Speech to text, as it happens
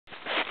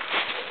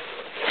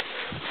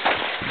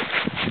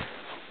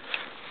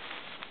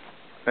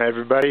Hi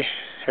everybody,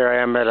 here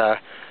I am at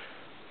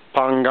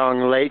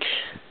Pangong Lake,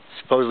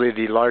 supposedly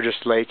the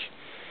largest lake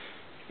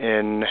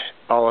in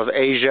all of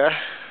Asia.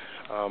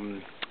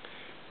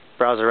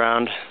 Browse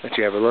around, let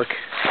you have a look.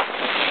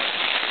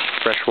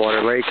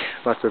 Freshwater lake,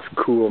 lots of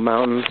cool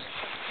mountains.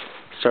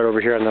 Start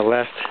over here on the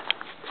left,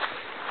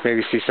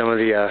 maybe see some of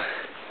the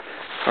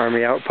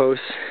army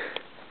outposts.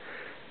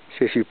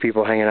 See a few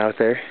people hanging out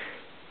there.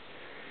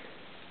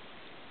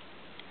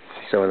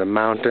 See some of the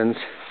mountains.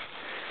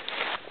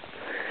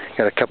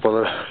 Got a couple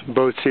of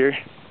boats here.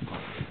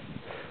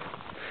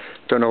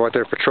 Don't know what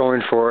they're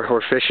patrolling for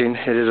or fishing.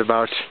 It is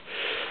about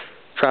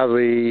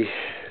probably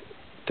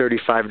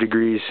 35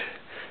 degrees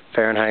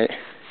Fahrenheit.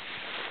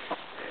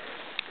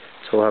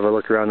 So we'll have a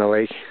look around the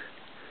lake.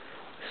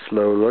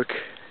 Slow look.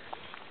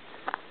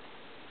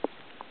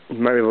 You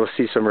might be able to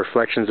see some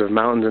reflections of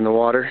mountains in the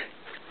water.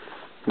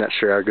 Not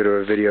sure how good of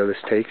a video this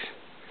takes.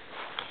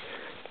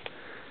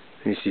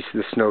 And you see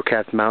the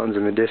snow-capped mountains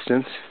in the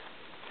distance.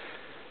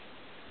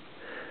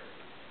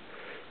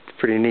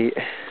 Pretty neat.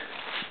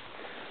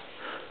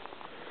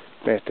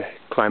 May have to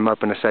climb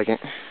up in a second.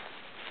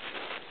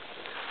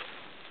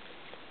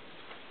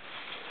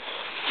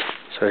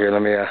 So here,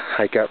 let me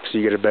hike up so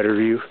you get a better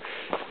view.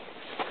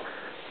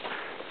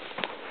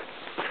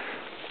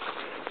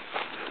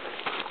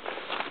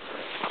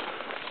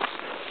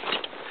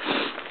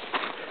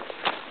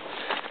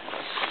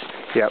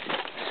 Yep,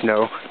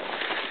 snow.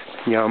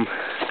 Yum.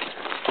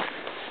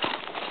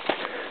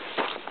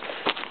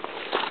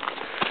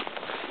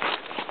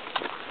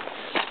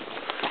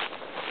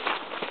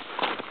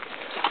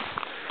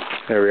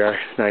 There we are.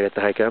 Now I got to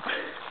hike up.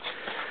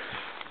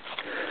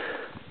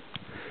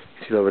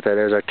 See a little bit there.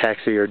 There's our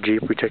taxi or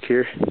jeep we took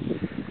here.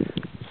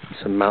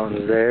 Some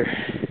mountains there.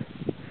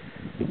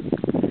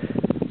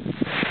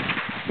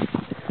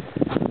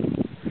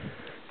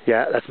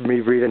 Yeah, that's me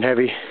breathing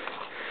heavy.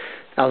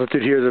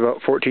 Altitude here is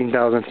about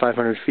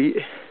 14,500 feet,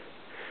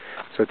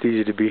 so it's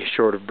easy to be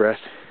short of breath.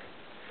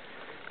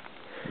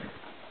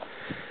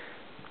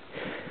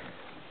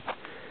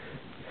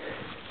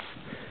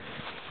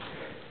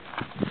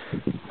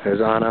 There's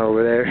Anna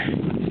over there,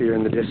 here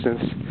in the distance.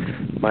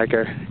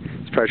 Micah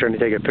is probably trying to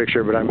take a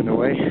picture, but I'm in the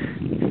way.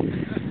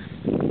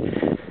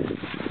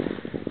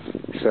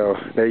 So,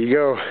 there you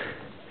go.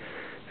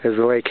 There's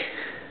the lake.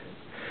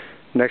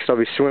 Next I'll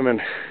be swimming.